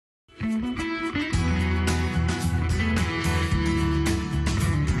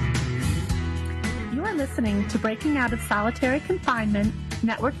listening to Breaking Out of Solitary Confinement,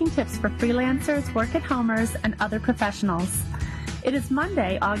 networking tips for freelancers, work-at-homers, and other professionals. It is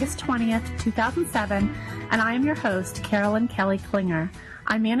Monday, August 20th, 2007, and I am your host, Carolyn Kelly Klinger.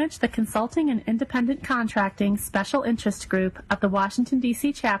 I manage the Consulting and Independent Contracting Special Interest Group of the Washington,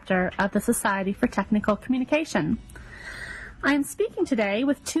 D.C. chapter of the Society for Technical Communication. I am speaking today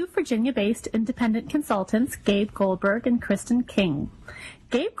with two Virginia-based independent consultants, Gabe Goldberg and Kristen King.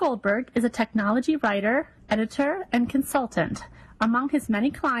 Gabe Goldberg is a technology writer, editor, and consultant. Among his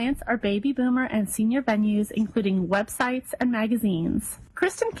many clients are baby boomer and senior venues, including websites and magazines.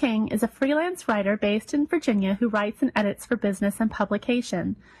 Kristen King is a freelance writer based in Virginia who writes and edits for business and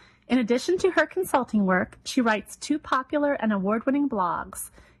publication. In addition to her consulting work, she writes two popular and award-winning blogs,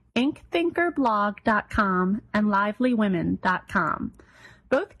 inkthinkerblog.com and livelywomen.com.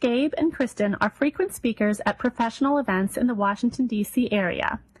 Both Gabe and Kristen are frequent speakers at professional events in the Washington, D.C.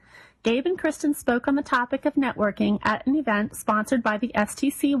 area. Gabe and Kristen spoke on the topic of networking at an event sponsored by the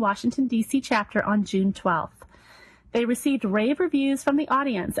STC Washington, D.C. chapter on June 12th. They received rave reviews from the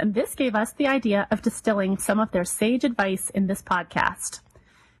audience, and this gave us the idea of distilling some of their sage advice in this podcast.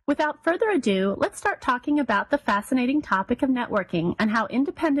 Without further ado, let's start talking about the fascinating topic of networking and how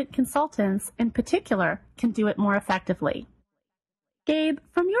independent consultants, in particular, can do it more effectively. Gabe,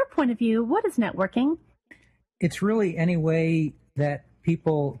 from your point of view, what is networking? It's really any way that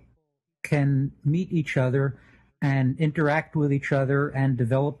people can meet each other and interact with each other and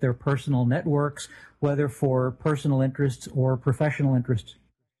develop their personal networks, whether for personal interests or professional interests.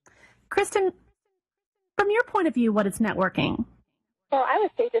 Kristen, from your point of view, what is networking? Well, I would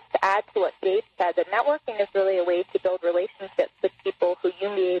say, just to add to what Gabe said, that networking is really a way to build relationships with people who you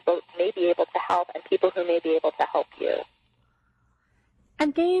may be able to help and people who may be able to help you.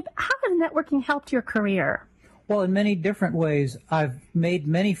 And Gabe, how has networking helped your career? Well, in many different ways. I've made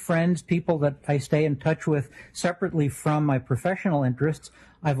many friends, people that I stay in touch with separately from my professional interests.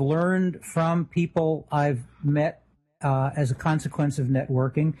 I've learned from people I've met as a consequence of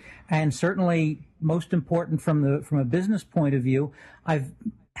networking, and certainly most important from a business point of view, I've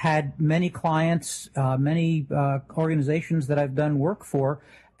had many clients, many organizations that I've done work for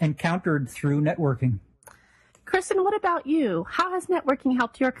encountered through networking. Kristen, what about you? How has networking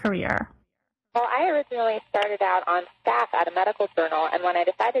helped your career? Well, I originally started out on staff at a medical journal, and when I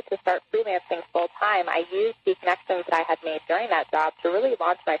decided to start freelancing full-time, I used the connections that I had made during that job to really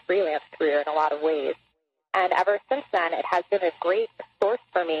launch my freelance career in a lot of ways. And ever since then, it has been a great source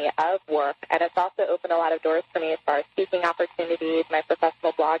for me of work, and it's also opened a lot of doors for me as far as speaking opportunities, my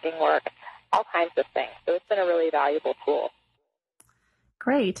professional blogging work, all kinds of things. So it's been a really valuable tool.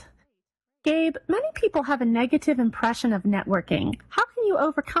 Great. Gabe, many people have a negative impression of networking. How can you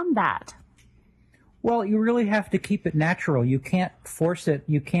overcome that? Well, you really have to keep it natural. You can't force it.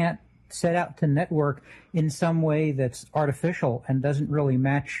 You can't set out to network in some way that's artificial and doesn't really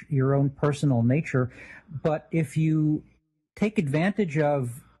match your own personal nature. But if you take advantage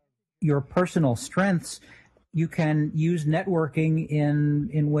of your personal strengths, you can use networking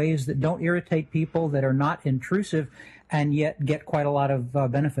in ways that don't irritate people, that are not intrusive, and yet get quite a lot of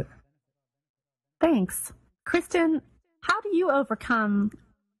benefit. Thanks. Kristen, how do you overcome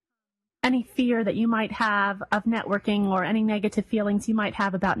any fear that you might have of networking or any negative feelings you might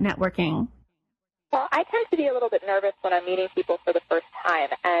have about networking? Well, I tend to be a little bit nervous when I'm meeting people for the first time,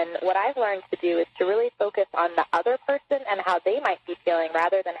 and what I've learned to do is to really focus on the other person and how they might be feeling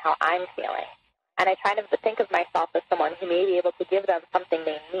rather than how I'm feeling. And I try to think of myself as someone who may be able to give them something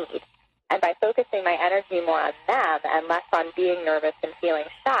they need. And by focusing my energy more on them and less on being nervous and feeling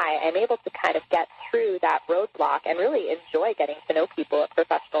shy, I'm able to kind of get through that roadblock and really enjoy getting to know people at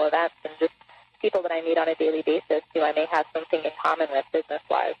professional events and just people that I meet on a daily basis who I may have something in common with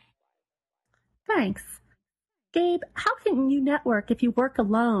business-wise. Thanks. Gabe, how can you network if you work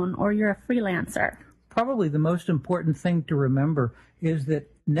alone or you're a freelancer? Probably the most important thing to remember is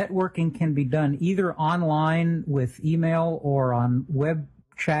that networking can be done either online with email or on web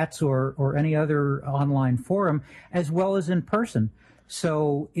chats or any other online forum, as well as in person.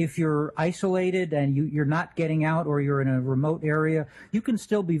 So if you're isolated and you're not getting out or you're in a remote area, you can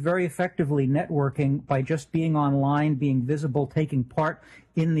still be very effectively networking by just being online, being visible, taking part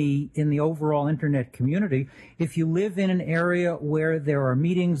in the overall internet community. If you live in an area where there are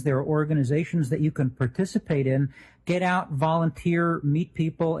meetings, there are organizations that you can participate in, get out, volunteer, meet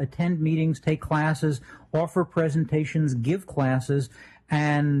people, attend meetings, take classes, offer presentations, give classes,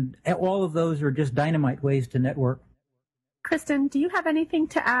 and all of those are just dynamite ways to network. Kristen, do you have anything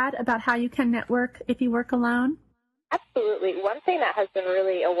to add about how you can network if you work alone? Absolutely. One thing that has been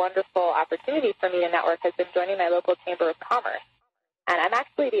really a wonderful opportunity for me to network has been joining my local Chamber of Commerce. And I'm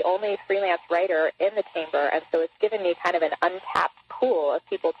actually mostly the only freelance writer in the chamber, and so it's given me kind of an untapped pool of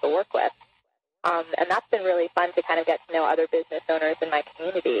people to work with. And that's been really fun to kind of get to know other business owners in my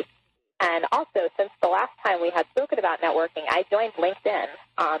community. And also, since the last time we had spoken about networking, I joined LinkedIn,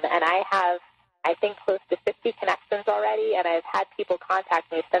 and I have, I think, close to 50 connections already, and I've had people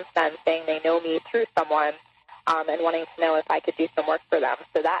contact me since then saying they know me through someone and wanting to know if I could do some work for them.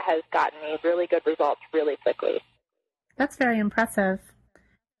 So that has gotten me really good results really quickly. That's very impressive.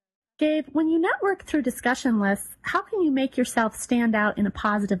 Gabe, when you network through discussion lists, how can you make yourself stand out in a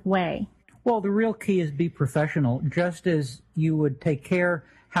positive way? Well, the real key is be professional, just as you would take care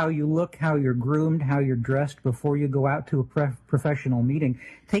how you look, how you're groomed, how you're dressed before you go out to a professional meeting.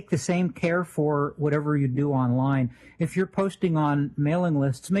 Take the same care for whatever you do online. If you're posting on mailing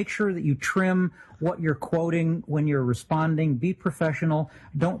lists, make sure that you trim what you're quoting when you're responding. Be professional.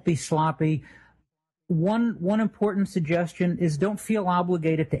 Don't be sloppy. One important suggestion is don't feel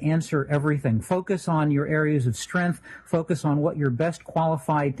obligated to answer everything. Focus on your areas of strength. Focus on what you're best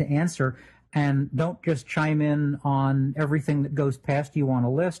qualified to answer, and don't just chime in on everything that goes past you on a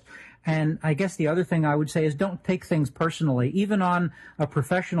list. And I guess the other thing I would say is don't take things personally. Even on a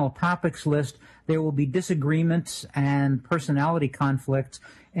professional topics list, there will be disagreements and personality conflicts.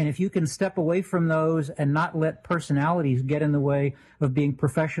 And if you can step away from those and not let personalities get in the way of being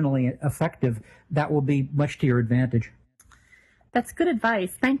professionally effective, that will be much to your advantage. That's good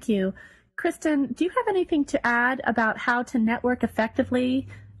advice. Thank you. Kristen, do you have anything to add about how to network effectively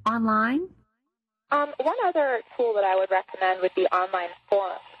online? One other tool that I would recommend would be online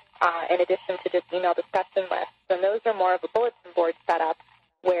forums, in addition to just email discussion lists. And those are more of a bulletin board setup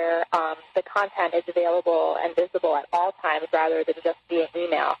where the content is available and visible at all times rather than just via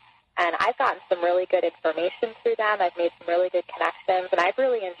email. And I've gotten some really good information through them. I've made some really good connections, and I've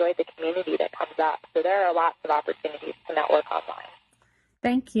really enjoyed the community that comes up. So there are lots of opportunities to network online.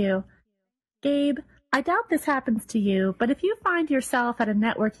 Thank you. Gabe, I doubt this happens to you, but if you find yourself at a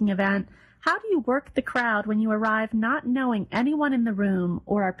networking event, how do you work the crowd when you arrive not knowing anyone in the room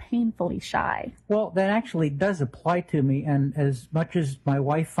or are painfully shy? Well, that actually does apply to me, and as much as my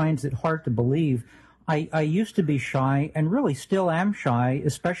wife finds it hard to believe, I used to be shy and really still am shy,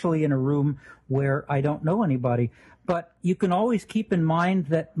 especially in a room where I don't know anybody. But you can always keep in mind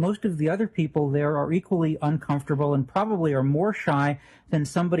that most of the other people there are equally uncomfortable and probably are more shy than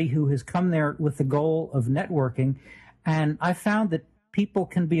somebody who has come there with the goal of networking. And I found that people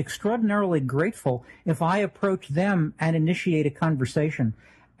can be extraordinarily grateful if I approach them and initiate a conversation.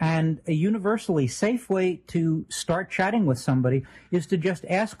 And a universally safe way to start chatting with somebody is to just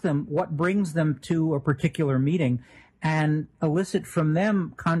ask them what brings them to a particular meeting and elicit from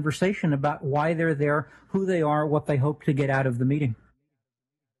them conversation about why they're there, who they are, what they hope to get out of the meeting.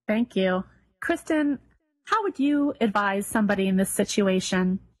 Thank you. Kristen, how would you advise somebody in this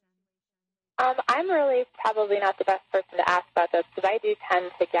situation? I'm really probably not the best person to ask about this because I do tend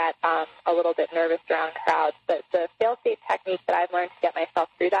to get a little bit nervous around crowds. But the fail-safe technique that I've learned to get myself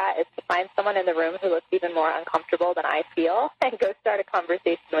through that is to find someone in the room who looks even more uncomfortable than I feel and go start a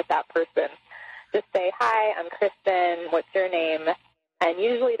conversation with that person. Just say, "Hi, I'm Kristen. What's your name?" And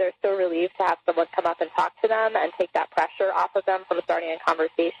usually they're so relieved to have someone come up and talk to them and take that pressure off of them from starting a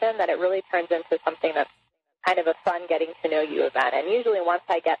conversation that it really turns into something that's kind of a fun getting to know you event. And usually once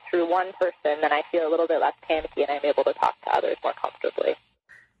I get through one person, then I feel a little bit less panicky and I'm able to talk to others more comfortably.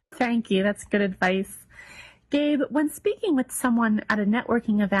 Thank you. That's good advice. Gabe, when speaking with someone at a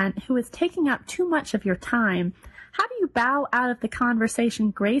networking event who is taking up too much of your time, how do you bow out of the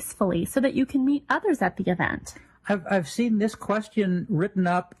conversation gracefully so that you can meet others at the event? I've seen this question written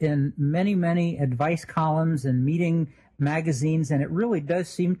up in many, many advice columns and meeting magazines, and it really does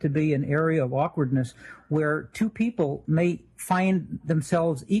seem to be an area of awkwardness where two people may find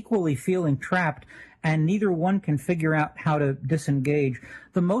themselves equally feeling trapped and neither one can figure out how to disengage.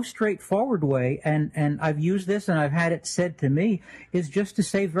 The most straightforward way, and I've used this and I've had it said to me, is just to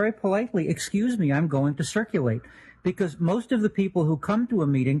say very politely, "Excuse me, I'm going to circulate." Because most of the people who come to a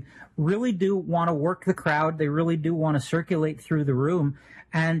meeting really do want to work the crowd. They really do want to circulate through the room.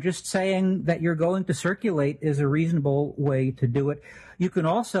 And just saying that you're going to circulate is a reasonable way to do it. You can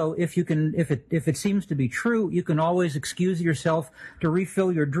also, if it seems to be true, you can always excuse yourself to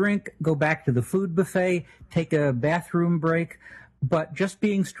refill your drink, go back to the food buffet, take a bathroom break. But just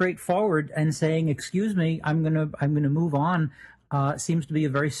being straightforward and saying, "Excuse me, I'm gonna move on," seems to be a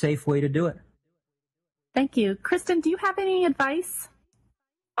very safe way to do it. Thank you. Kristen, do you have any advice?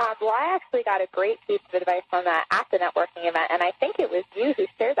 Well, I actually got a great piece of advice on that at the networking event, and I think it was you who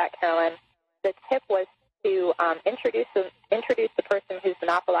shared that, Carolyn. The tip was to introduce the person who's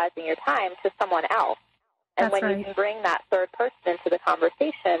monopolizing your time to someone else. And That's when right. you can bring that third person into the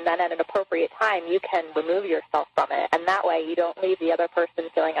conversation, then at an appropriate time, you can remove yourself from it. And that way you don't leave the other person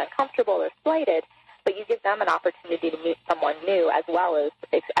feeling uncomfortable or slighted, but you give them an opportunity to meet someone new, as well as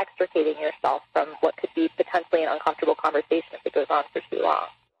extricating yourself from what could be potentially an uncomfortable conversation if it goes on for too long.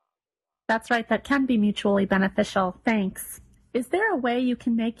 That's right. That can be mutually beneficial. Thanks. Is there a way you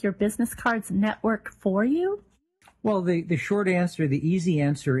can make your business cards network for you? Well, the short answer, the easy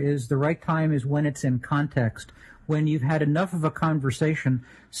answer is the right time is when it's in context, when you've had enough of a conversation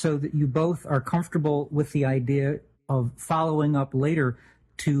so that you both are comfortable with the idea of following up later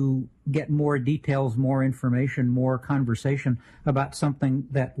to get more details, more information, more conversation about something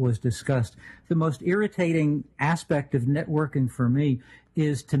that was discussed. The most irritating aspect of networking for me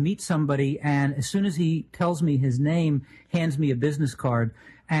is to meet somebody, and as soon as he tells me his name, hands me a business card,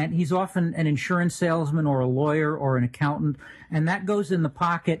 and he's often an insurance salesman or a lawyer or an accountant, and that goes in the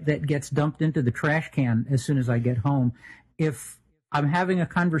pocket that gets dumped into the trash can as soon as I get home. If I'm having a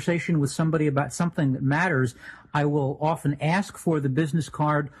conversation with somebody about something that matters, I will often ask for the business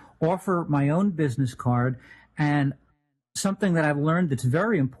card, offer my own business card, and something that I've learned that's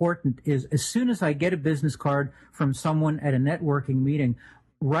very important is as soon as I get a business card from someone at a networking meeting,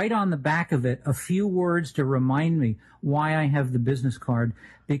 write on the back of it a few words to remind me why I have the business card,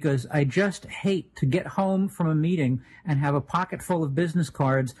 because I just hate to get home from a meeting and have a pocket full of business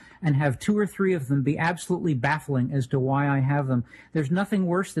cards and have 2 or 3 of them be absolutely baffling as to why I have them. There's nothing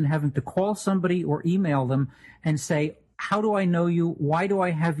worse than having to call somebody or email them and say, how do I know you? Why do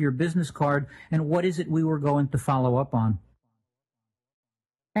I have your business card? And what is it we were going to follow up on?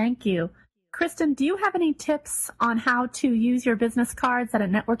 Thank you. Kristen, do you have any tips on how to use your business cards at a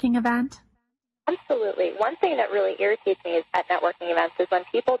networking event? Absolutely. One thing that really irritates me at networking events is when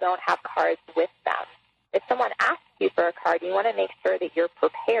people don't have cards with them. If someone asks you for a card, you want to make sure that you're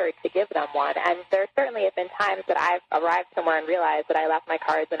prepared to give them one. And there certainly have been times that I've arrived somewhere and realized that I left my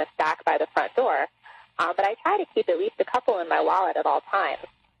cards in a stack by the front door. But I try to keep at least a couple in my wallet at all times.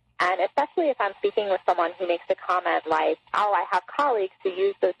 And especially if I'm speaking with someone who makes a comment like, oh, I have colleagues who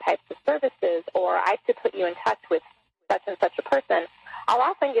use those types of services, or I should put you in touch with such and such a person, I'll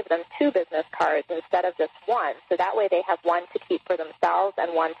often give them 2 business cards instead of just one. So that way they have one to keep for themselves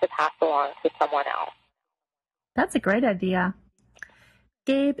and one to pass along to someone else. That's a great idea.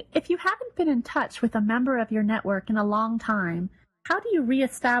 Gabe, if you haven't been in touch with a member of your network in a long time, how do you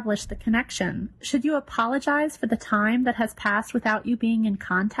reestablish the connection? Should you apologize for the time that has passed without you being in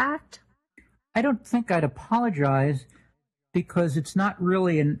contact? I don't think I'd apologize because it's not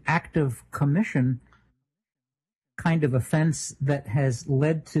really an act of commission kind of offense that has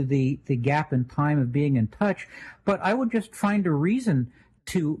led to the gap in time of being in touch. But I would just find a reason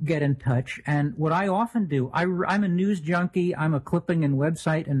to get in touch. And what I often do, I'm a news junkie, I'm a clipping and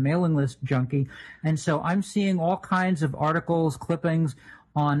website and mailing list junkie, and so I'm seeing all kinds of articles, clippings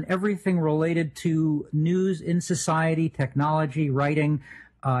on everything related to news in society, technology, writing,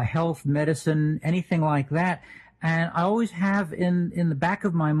 health, medicine, anything like that. And I always have in the back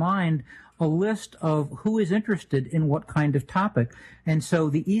of my mind a list of who is interested in what kind of topic. And so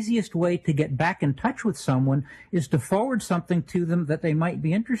the easiest way to get back in touch with someone is to forward something to them that they might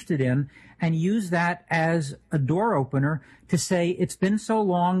be interested in and use that as a door opener to say, it's been so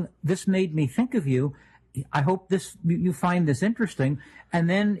long, this made me think of you. I hope you find this interesting. And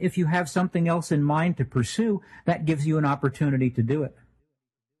then if you have something else in mind to pursue, that gives you an opportunity to do it.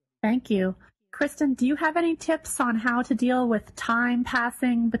 Thank you. Kristen, do you have any tips on how to deal with time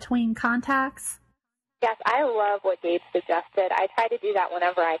passing between contacts? Yes, I love what Gabe suggested. I try to do that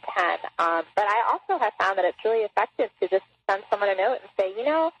whenever I can. But I also have found that it's really effective to just send someone a note and say,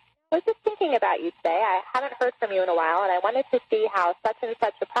 I was just thinking about you today. I haven't heard from you in a while, and I wanted to see how such and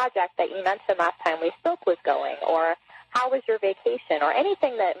such a project that you mentioned last time we spoke was going, or how was your vacation, or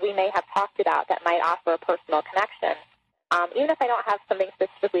anything that we may have talked about that might offer a personal connection. Even if I don't have something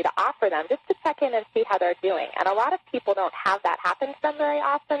specifically to offer them, just to check in and see how they're doing. And a lot of people don't have that happen to them very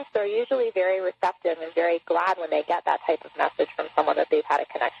often, so they're usually very receptive and very glad when they get that type of message from someone that they've had a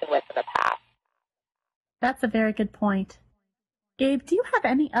connection with in the past. That's a very good point. Gabe, do you have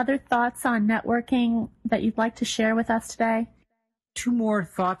any other thoughts on networking that you'd like to share with us today? 2 more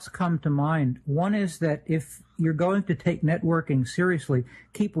thoughts come to mind. One is that if you're going to take networking seriously,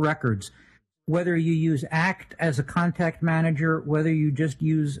 keep records. Whether you use ACT as a contact manager, whether you just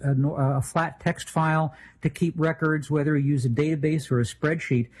use a flat text file to keep records, whether you use a database or a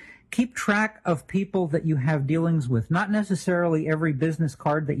spreadsheet, keep track of people that you have dealings with. Not necessarily every business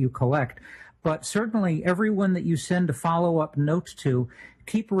card that you collect, but certainly everyone that you send a follow-up note to.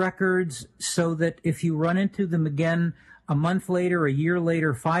 Keep records so that if you run into them again a month later, a year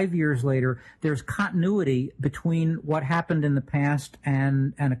later, 5 years later, there's continuity between what happened in the past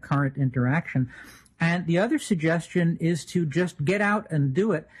and a current interaction. And the other suggestion is to just get out and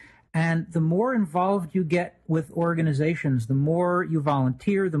do it. And the more involved you get with organizations, the more you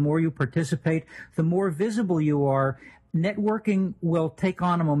volunteer, the more you participate, the more visible you are, networking will take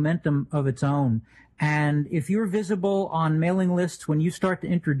on a momentum of its own. And if you're visible on mailing lists, when you start to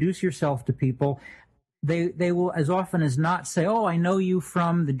introduce yourself to people, they will as often as not say, oh, I know you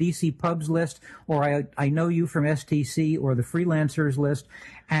from the DC Pubs list, or I know you from STC or the Freelancers list,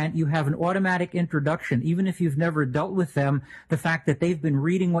 and you have an automatic introduction. Even if you've never dealt with them, the fact that they've been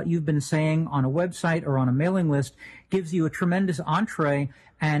reading what you've been saying on a website or on a mailing list gives you a tremendous entree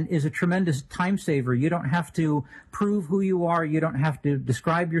and is a tremendous time saver. You don't have to prove who you are. You don't have to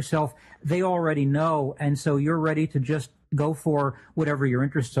describe yourself. They already know, and so you're ready to just go for whatever your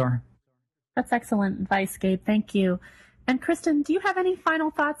interests are. That's excellent advice, Gabe. Thank you. And Kristen, do you have any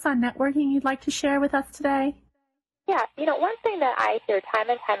final thoughts on networking you'd like to share with us today? Yeah, one thing that I hear time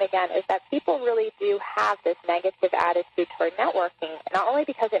and time again is that people really do have this negative attitude toward networking, not only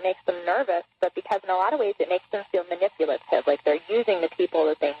because it makes them nervous, but because in a lot of ways it makes them feel manipulative, like they're using the people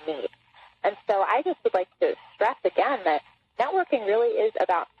that they meet. And so I just would like to stress again that networking really is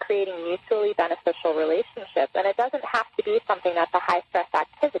about creating mutually beneficial relationships, and it doesn't have to be something that's a high-stress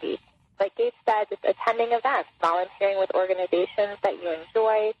activity. Like Gabe said, just attending events, volunteering with organizations that you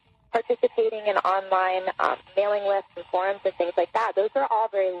enjoy, participating in online mailing lists and forums and things like that. Those are all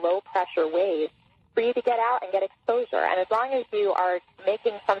very low-pressure ways for you to get out and get exposure. And as long as you are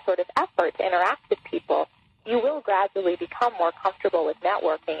making some sort of effort to interact with people, you will gradually become more comfortable with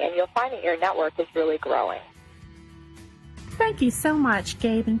networking, and you'll find that your network is really growing. Thank you so much,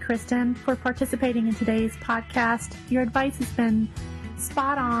 Gabe and Kristen, for participating in today's podcast. Your advice has been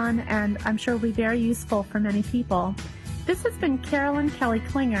spot on, and I'm sure will be very useful for many people. This has been Carolyn Kelly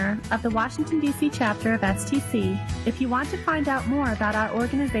Klinger of the Washington, D.C. chapter of STC. If you want to find out more about our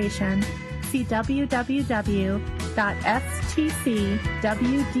organization, see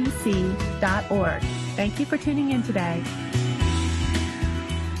www.stcwdc.org. Thank you for tuning in today.